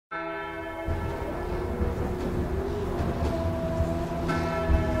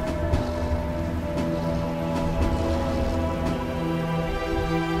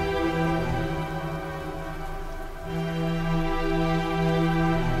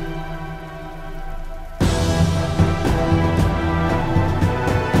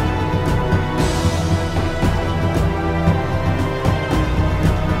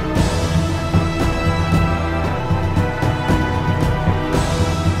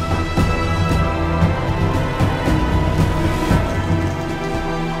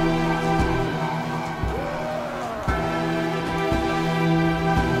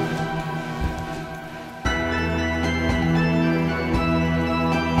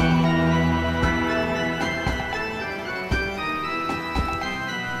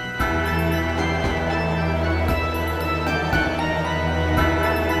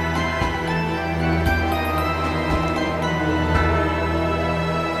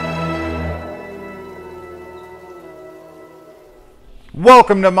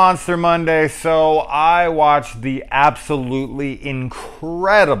Welcome to Monster Monday. So I watched the absolutely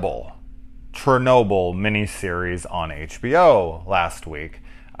incredible Chernobyl miniseries on HBO last week.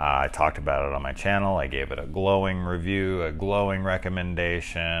 I talked about it on my channel. I gave it a glowing review, a glowing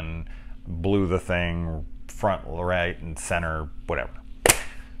recommendation, blew the thing front, right, and center, whatever.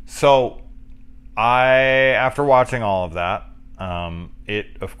 So after watching all of that, it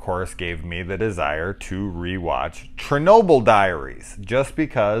of course gave me the desire to rewatch Chernobyl Diaries, just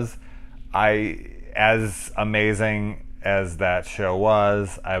because as amazing as that show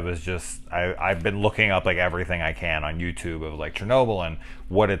was, I've been looking up like everything I can on YouTube of like Chernobyl and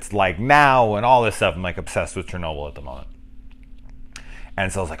what it's like now and all this stuff. I'm like obsessed with Chernobyl at the moment.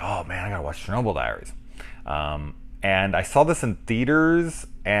 And so I was like, oh man, I gotta watch Chernobyl Diaries. And I saw this in theaters,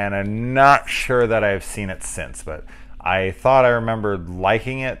 and I'm not sure that I've seen it since, but I thought I remembered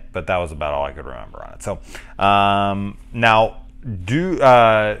liking it, but that was about all I could remember on it. So now,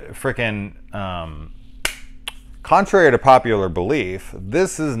 contrary to popular belief,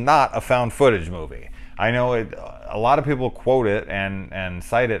 this is not a found footage movie. I know a lot of people quote it and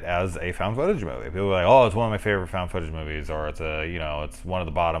cite it as a found footage movie. People are like, oh, it's one of my favorite found footage movies, or it's one of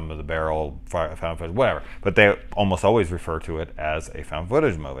the bottom of the barrel found footage, whatever. But they almost always refer to it as a found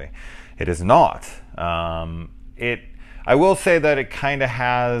footage movie. It is not. I will say that it kind of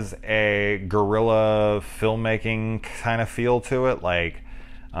has a guerrilla filmmaking kind of feel to it, like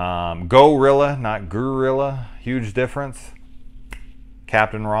Go-rilla, not Gorilla. Huge difference.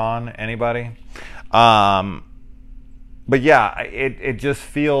 Captain Ron, anybody? But yeah, it just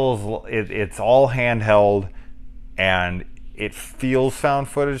feels it's all handheld, and it feels found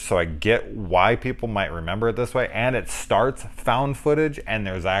footage, so I get why people might remember it this way. And it starts found footage, and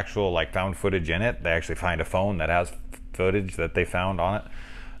there's actual like found footage in it. They actually find a phone that has footage that they found on it.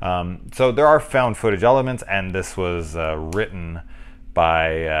 So there are found footage elements, and this was written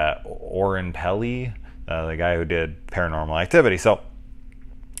by Oren Peli, the guy who did Paranormal Activity. So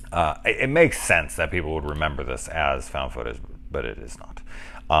it makes sense that people would remember this as found footage, but it is not.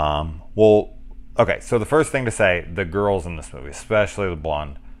 Okay, so the first thing to say, the girls in this movie, especially the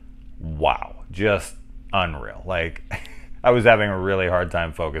blonde, wow, just unreal. Like, I was having a really hard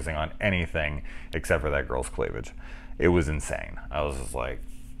time focusing on anything except for that girl's cleavage. It was insane. I was just like,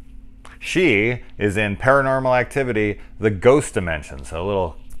 she is in Paranormal Activity, the Ghost Dimension, so a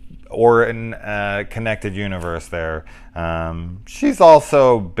little Orin connected universe there. She's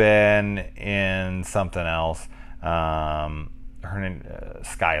also been in something else. Her name,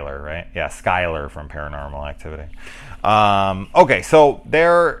 Skylar, right? Yeah, Skylar from Paranormal Activity. Okay, so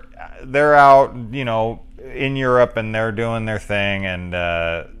they're out, in Europe, and they're doing their thing, and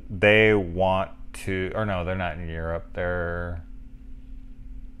they want to, or no, they're not in Europe. They're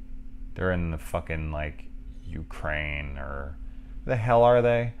in the fucking like Ukraine, or the hell are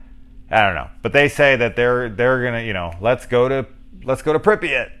they? I don't know. But they say that they're gonna, let's go to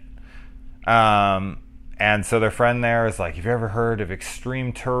Pripyat. And so their friend there is like, have you ever heard of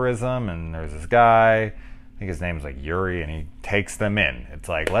extreme tourism? And there's this guy, I think his name's like Yuri, and he takes them in. It's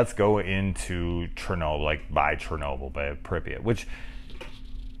like, let's go into Chernobyl, like by Pripyat, which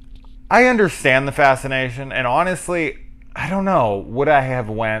I understand the fascination. And honestly, I don't know, would I have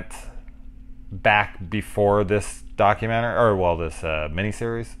went back before this documentary, or this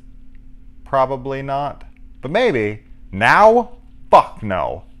miniseries? Probably not. But maybe. Now? Fuck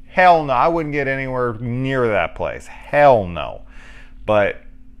no. Hell no. I wouldn't get anywhere near that place. Hell no. But,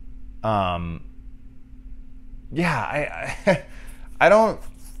 yeah, I don't...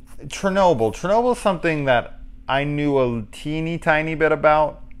 Chernobyl is something that I knew a teeny tiny bit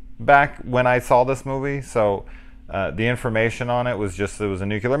about back when I saw this movie. So the information on it was just, it was a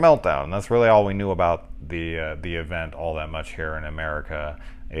nuclear meltdown. And that's really all we knew about the event all that much here in America,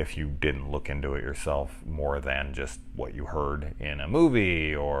 if you didn't look into it yourself, more than just what you heard in a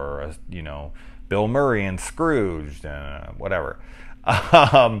movie, or Bill Murray and Scrooge, whatever.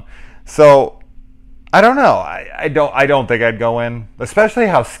 So I don't know. I don't think I'd go in, especially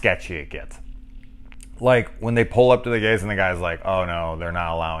how sketchy it gets. Like when they pull up to the gates and the guy's like, oh no, they're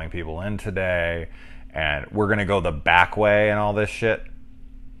not allowing people in today, and we're gonna go the back way and all this shit.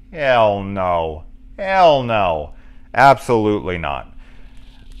 Hell no. Hell no. Absolutely not.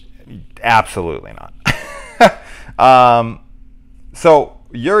 Absolutely not. So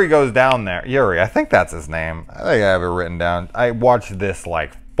Yuri goes down there. Yuri, I think that's his name. I think I have it written down. I watched this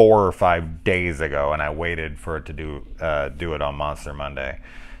like 4 or 5 days ago, and I waited for it to do it on Monster Monday.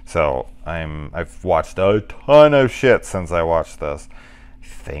 So I've watched a ton of shit since I watched this. I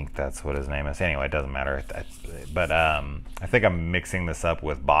think that's what his name is. Anyway, it doesn't matter. But I think I'm mixing this up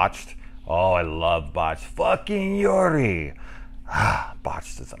with Botched. Oh, I love Botched. Fucking Yuri.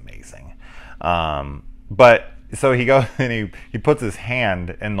 Botched is amazing. But so he goes and he puts his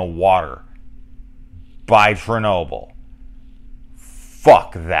hand in the water by Chernobyl.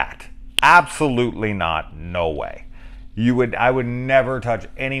 Fuck that. Absolutely not. No way. I would never touch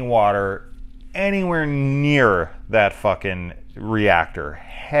any water anywhere near that fucking reactor.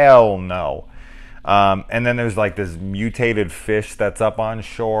 Hell no. And then there's like this mutated fish that's up on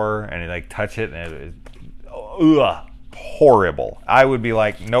shore, and you like touch it, and it's horrible. I would be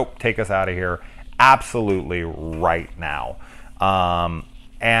like, nope, take us out of here absolutely right now.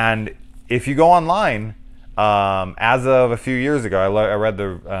 And if you go online, as of a few years ago, I read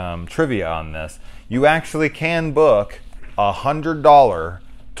the trivia on this. You actually can book $100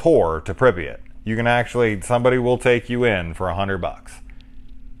 tour to Pripyat. You can actually, somebody will take you in for $100.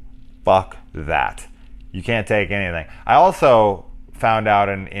 Fuck that. You can't take anything. I also found out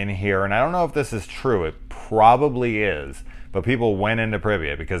in here, and I don't know if this is true, it probably is, but people went into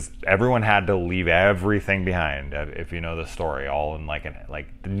Pripyat because everyone had to leave everything behind, if you know the story, all in like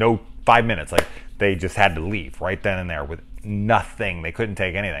no 5 minutes. Like, they just had to leave right then and there with nothing. They couldn't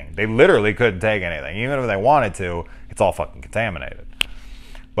take anything. They literally couldn't take anything. Even if they wanted to, it's all fucking contaminated.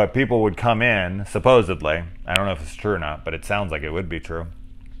 But people would come in, supposedly, I don't know if it's true or not, but it sounds like it would be true.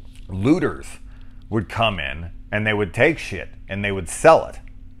 Looters would come in and they would take shit and they would sell it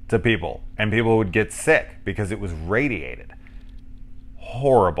to people, and people would get sick because it was radiated.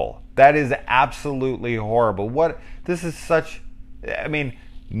 Horrible. That is absolutely horrible. This is such, I mean,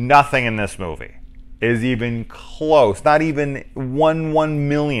 nothing in this movie is even close, not even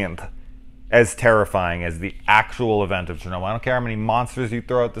 1/1,000,000th as terrifying as the actual event of Chernobyl. I don't care how many monsters you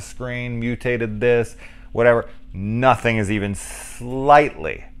throw at the screen, mutated this, whatever. Nothing is even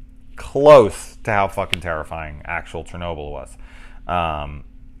slightly close to how fucking terrifying actual Chernobyl was.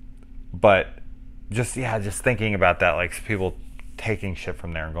 But just thinking about that, like people taking shit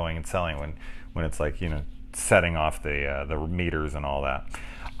from there and going and selling when it's like, setting off the meters and all that.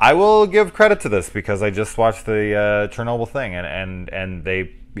 I will give credit to this because I just watched the Chernobyl thing, and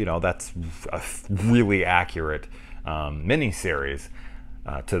they, that's a really accurate mini-series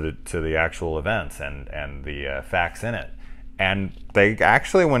to the actual events and the facts in it. And they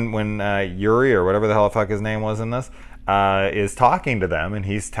actually, when Yuri, or whatever the hell the fuck his name was in this, is talking to them, and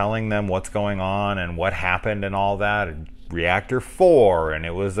he's telling them what's going on and what happened and all that, and Reactor 4, and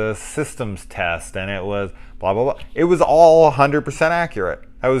it was a systems test, and it was blah, blah, blah. It was all 100% accurate.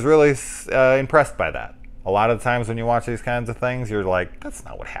 I was really impressed by that. A lot of times when you watch these kinds of things, you're like, that's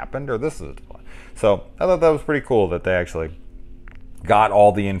not what happened, or this is. So I thought that was pretty cool that they actually got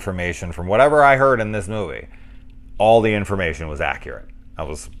all the information from whatever I heard in this movie. All the information was accurate. I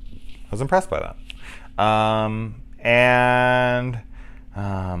was impressed by that.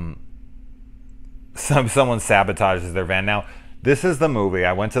 Someone sabotages their van. Now, this is the movie.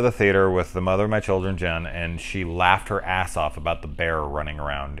 I went to the theater with the mother of my children, Jen, and she laughed her ass off about the bear running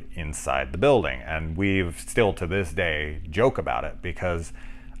around inside the building. And we've still, to this day, joke about it because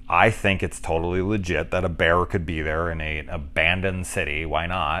I think it's totally legit that a bear could be there in an abandoned city. Why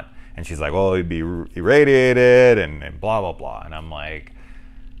not? And she's like, well, he'd be irradiated and blah, blah, blah. And I'm like,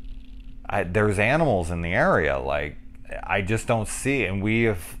 there's animals in the area. Like, I just don't see it. And we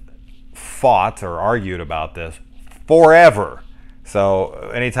have fought or argued about this forever.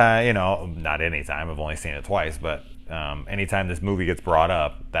 So anytime, not anytime, I've only seen it twice, but anytime this movie gets brought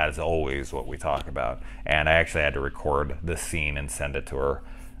up, that is always what we talk about. And I actually had to record this scene and send it to her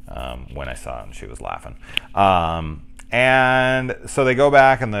when I saw it, and she was laughing. And so they go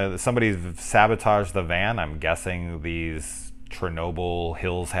back, and somebody's sabotaged the van. I'm guessing these Chernobyl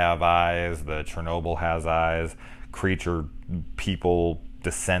hills have eyes. The Chernobyl has eyes. Creature, people,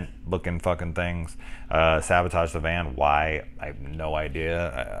 descent looking fucking things. Sabotage the van. Why? I have no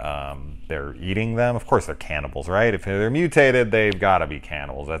idea. They're eating them. Of course they're cannibals, right? If they're mutated, they've got to be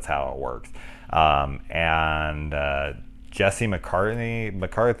cannibals. That's how it works. And Jesse McCarthy,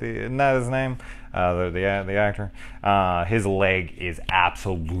 isn't that his name? The actor. His leg is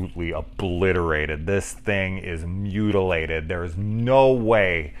absolutely obliterated. This thing is mutilated. There's no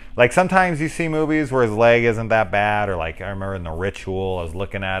way. Like, sometimes you see movies where his leg isn't that bad, or like I remember in The Ritual, I was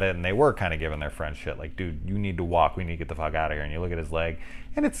looking at it and they were kind of giving their friend shit, like, dude, you need to walk. We need to get the fuck out of here. And you look at his leg,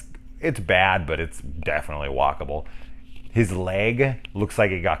 and it's bad, but it's definitely walkable. His leg looks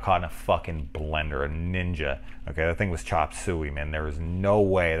like it got caught in a fucking blender, a ninja. Okay, that thing was chop suey, man. There was no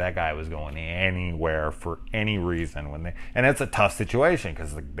way that guy was going anywhere for any reason. And it's a tough situation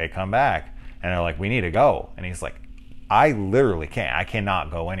because they come back and they're like, we need to go. And he's like, I literally can't. I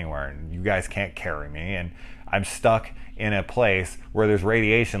cannot go anywhere, and you guys can't carry me. And I'm stuck in a place where there's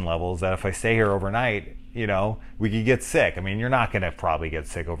radiation levels that if I stay here overnight, you know, we could get sick. I mean, you're not going to probably get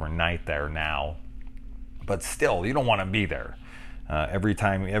sick overnight there now, but still, you don't want to be there. Every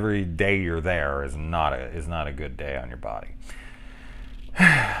day you're there is not a good day on your body.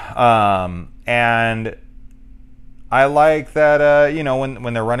 And I like that, you know,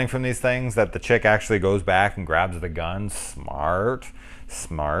 when they're running from these things, that the chick actually goes back and grabs the gun. Smart.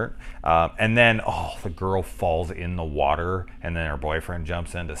 And then, the girl falls in the water, and then her boyfriend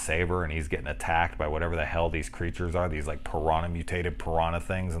jumps in to save her, and he's getting attacked by whatever the hell these creatures are, these like mutated piranha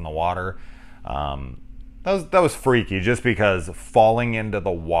things in the water. That was freaky, just because falling into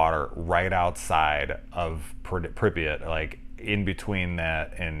the water right outside of Pripyat, like in between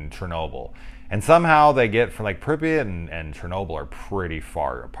that and Chernobyl. And somehow they get from like Pripyat and Chernobyl are pretty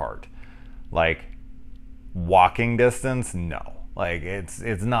far apart. Like walking distance, no. Like it's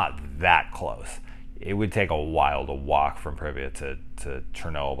not that close. It would take a while to walk from Pripyat to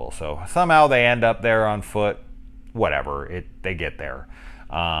Chernobyl. So somehow they end up there on foot. Whatever, they get there.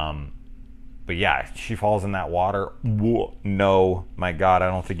 But yeah, she falls in that water. Whoa, no, my God, I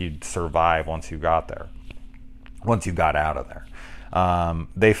don't think you'd survive once you got there. Once you got out of there.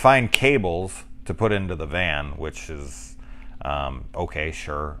 They find cables to put into the van, which is okay,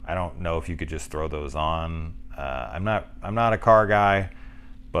 sure. I don't know if you could just throw those on. I'm not a car guy,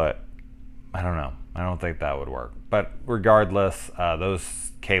 but I don't know. I don't think that would work. But regardless,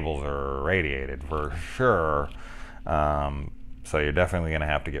 those cables are radiated for sure. So you're definitely going to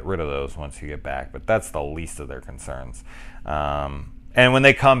have to get rid of those once you get back. But that's the least of their concerns. And when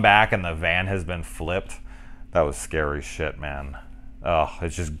they come back and the van has been flipped, that was scary shit, man. Oh,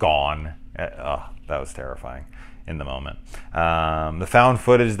 it's just gone. Oh, that was terrifying in the moment. The found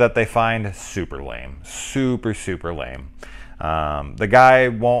footage that they find, super lame. Super lame. The guy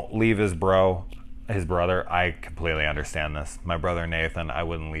won't leave his brother. I completely understand this. My brother Nathan, I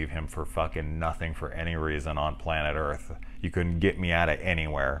wouldn't leave him for fucking nothing for any reason on planet Earth. You couldn't get me out of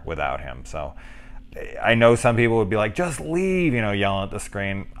anywhere without him. So I know some people would be like, just leave, you know, yelling at the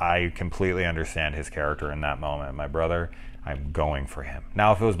screen. I completely understand his character in that moment. My brother, I'm going for him.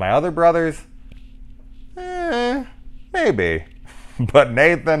 Now, if it was my other brothers, maybe. But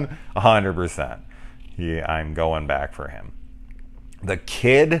Nathan, 100%. I'm going back for him. The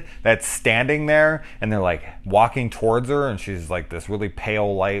kid that's standing there and they're like walking towards her and she's like this really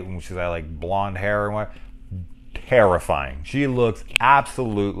pale light and she's got like blonde hair and what, terrifying. She looks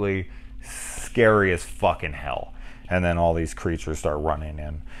absolutely scary as fucking hell. And then all these creatures start running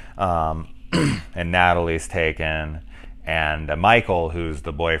in. And Natalie's taken. And Michael, who's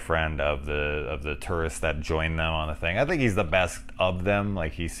the boyfriend of the tourists that joined them on the thing, I think he's the best of them.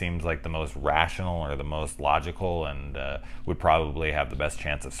 Like, he seems like the most rational or the most logical, and would probably have the best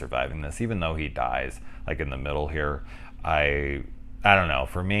chance of surviving this, even though he dies like in the middle here. I don't know.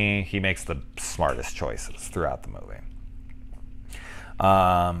 For me, he makes the smartest choices throughout the movie.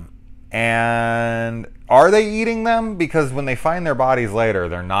 And are they eating them? Because when they find their bodies later,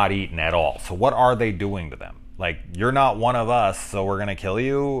 they're not eaten at all. So what are they doing to them? Like, you're not one of us, so we're going to kill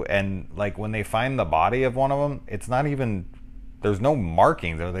you. And, like, when they find the body of one of them, it's not even, there's no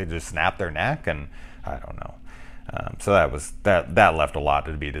markings. They just snap their neck, and I don't know. So that left a lot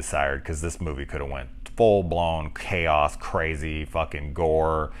to be desired, because this movie could have went full-blown chaos, crazy fucking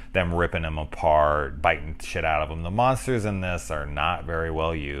gore, them ripping them apart, biting shit out of them. The monsters in this are not very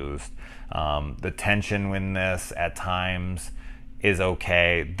well used. The tension in this, at times, is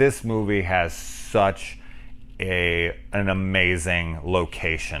okay. This movie has such an amazing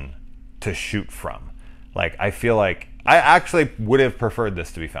location to shoot from. Like, I feel like I actually would have preferred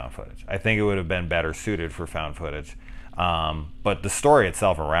this to be found footage. I think it would have been better suited for found footage. But the story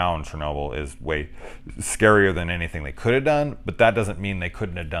itself around Chernobyl is way scarier than anything they could have done, but that doesn't mean they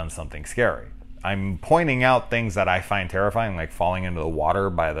couldn't have done something scary. I'm pointing out things that I find terrifying, like falling into the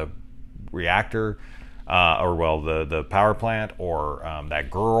water by the reactor, the power plant, or that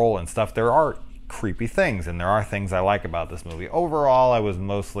girl and stuff. There are creepy things, and there are things I like about this movie. Overall, I was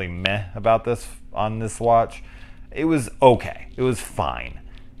mostly meh about this on this watch. It was okay. It was fine.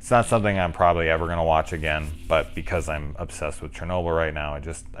 It's not something I'm probably ever going to watch again, but because I'm obsessed with Chernobyl right now, I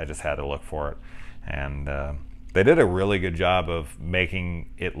just had to look for it. And they did a really good job of making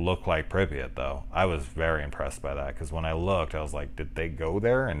it look like Pripyat, though. I was very impressed by that, because when I looked, I was like, did they go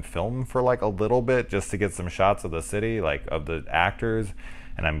there and film for like a little bit just to get some shots of the city, like of the actors?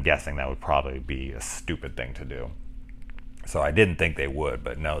 And I'm guessing that would probably be a stupid thing to do. So I didn't think they would,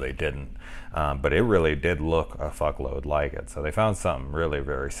 but no, they didn't. But it really did look a fuckload like it. So they found something really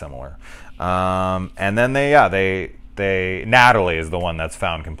very similar. And then Natalie is the one that's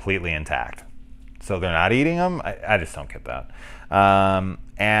found completely intact. So they're not eating them? I just don't get that.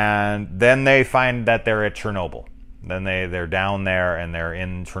 And then they find that they're at Chernobyl. Then they're down there and they're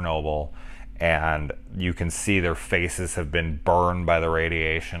in Chernobyl, and you can see their faces have been burned by the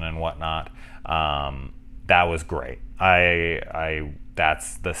radiation and whatnot. That was great.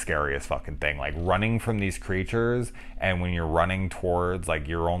 That's the scariest fucking thing. Like running from these creatures, and when you're running towards, like,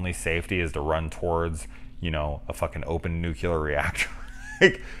 your only safety is to run towards, a fucking open nuclear reactor.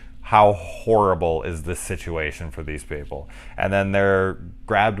 Like, how horrible is this situation for these people? And then they're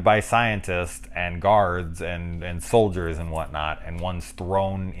grabbed by scientists and guards and soldiers and whatnot, and one's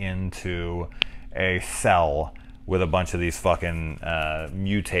thrown into a cell with a bunch of these fucking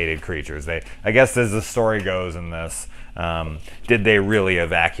mutated creatures. I guess as the story goes in this, did they really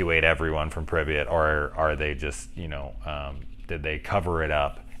evacuate everyone from Pripyat, or are they just, did they cover it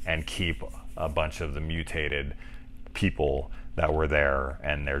up and keep a bunch of the mutated people that were there,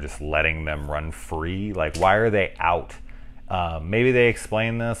 and they're just letting them run free? Like, why are they out? Maybe they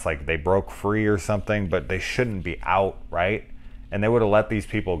explain this, like they broke free or something, but they shouldn't be out, right? And they would have let these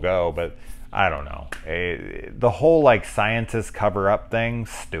people go, but I don't know. The whole, like, scientists cover up thing,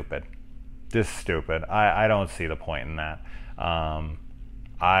 stupid. Just stupid. I don't see the point in that.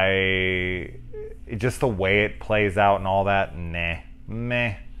 Just the way it plays out and all that,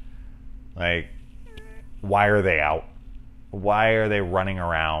 meh. Like, why are they out? Why are they running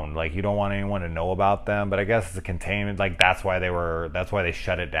around? Like, you don't want anyone to know about them, but I guess it's a containment. Like, that's why they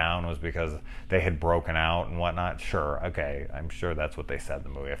shut it down, was because they had broken out and whatnot. Sure, okay, I'm sure that's what they said in the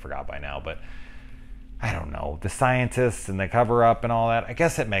movie. I forgot by now, but I don't know. The scientists and the cover up and all that, I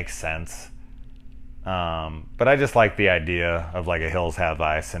guess it makes sense. But I just like the idea of, like, a Hills Have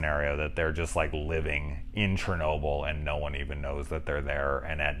Eyes scenario, that they're just, like, living in Chernobyl and no one even knows that they're there.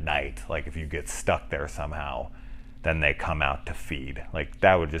 And at night, like, if you get stuck there somehow, then they come out to feed. Like,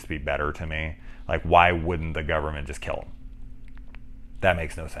 that would just be better to me. Like, why wouldn't the government just kill them? That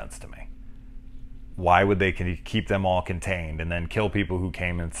makes no sense to me. Why would they keep them all contained and then kill people who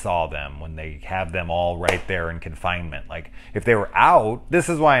came and saw them when they have them all right there in confinement? Like, if they were out, this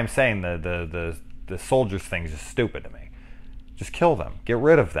is why I'm saying the soldiers thing is just stupid to me. Just kill them. Get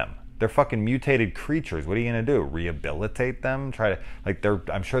rid of them. They're fucking mutated creatures. What are you going to do? Rehabilitate them? Try to, like,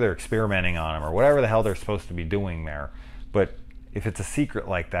 I'm sure they're experimenting on them or whatever the hell they're supposed to be doing there. But if it's a secret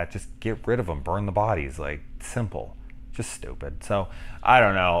like that, just get rid of them. Burn the bodies. Like, simple. Just stupid. So, I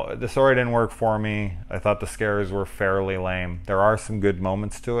don't know. The story didn't work for me. I thought the scares were fairly lame. There are some good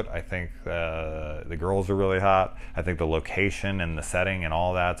moments to it. I think the girls are really hot. I think the location and the setting and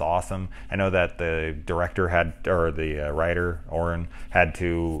all that's awesome. I know that the director the writer, Oren, had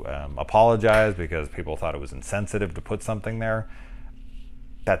to apologize because people thought it was insensitive to put something there.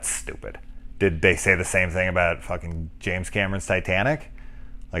 That's stupid. Did they say the same thing about fucking James Cameron's Titanic?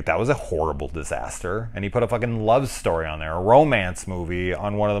 Like, that was a horrible disaster, and he put a fucking love story on there, a romance movie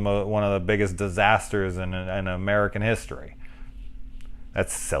on one of the biggest disasters in American history.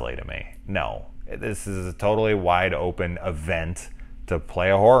 That's silly to me. No, this is a totally wide open event to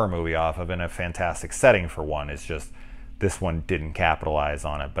play a horror movie off of in a fantastic setting for one. It's just this one didn't capitalize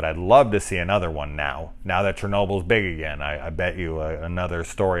on it, but I'd love to see another one now. Now that Chernobyl's big again, I bet you another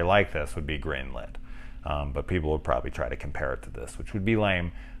story like this would be greenlit. But people would probably try to compare it to this, which would be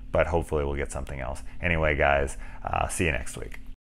lame, but hopefully we'll get something else. Anyway, guys, see you next week.